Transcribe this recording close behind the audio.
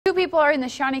Two people are in the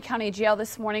Shawnee County Jail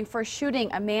this morning for shooting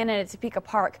a man in a Topeka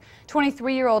park.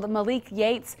 23-year-old Malik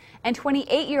Yates and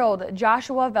 28-year-old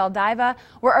Joshua Valdiva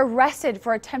were arrested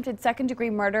for attempted second-degree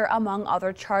murder, among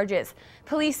other charges.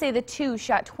 Police say the two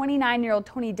shot 29-year-old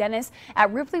Tony Dennis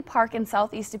at Ripley Park in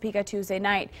southeast Topeka Tuesday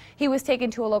night. He was taken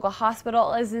to a local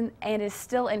hospital and is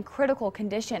still in critical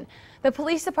condition. The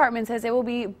police department says it will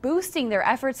be boosting their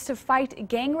efforts to fight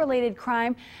gang-related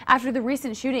crime after the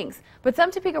recent shootings. But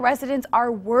some Topeka residents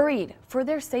are worried for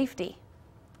their safety.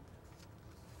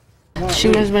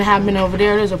 Shooting's been happening over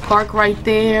there. There's a park right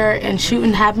there, and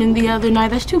shooting happened the other night.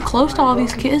 That's too close to all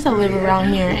these kids that live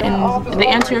around here. And the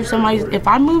answer if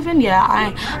I'm moving, yeah,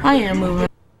 I am moving.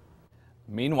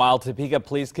 Meanwhile, Topeka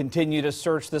police continue to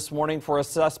search this morning for a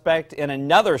suspect in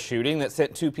another shooting that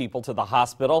sent two people to the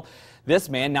hospital. This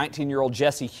man, 19-year-old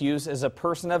Jesse Hughes, is a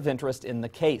person of interest in the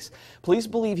case. Police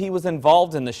believe he was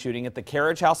involved in the shooting at the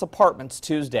Carriage House Apartments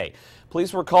Tuesday.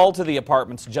 Police were called to the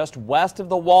apartments just west of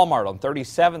the Walmart on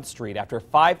 37th Street after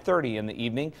 5:30 in the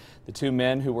evening. The two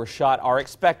men who were shot are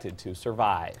expected to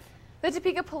survive. The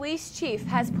Topeka Police Chief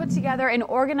has put together an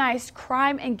organized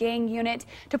crime and gang unit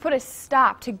to put a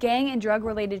stop to gang and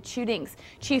drug-related shootings.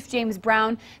 Chief James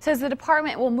Brown says the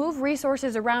department will move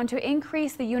resources around to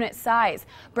increase the unit size.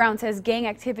 Brown says gang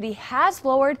activity has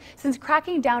lowered since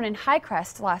cracking down in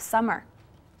Highcrest last summer.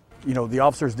 You know, the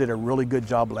officers did a really good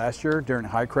job last year during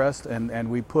Highcrest,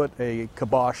 and we put a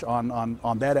kibosh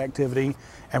on that activity,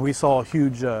 and we saw a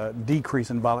huge decrease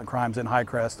in violent crimes in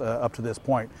Highcrest up to this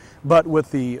point. But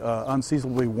with the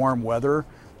unseasonably warm weather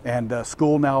and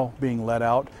school now being let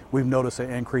out, we've noticed an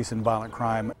increase in violent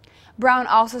crime. Brown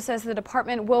also says the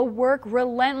department will work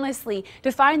relentlessly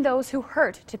to find those who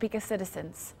hurt Topeka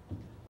citizens.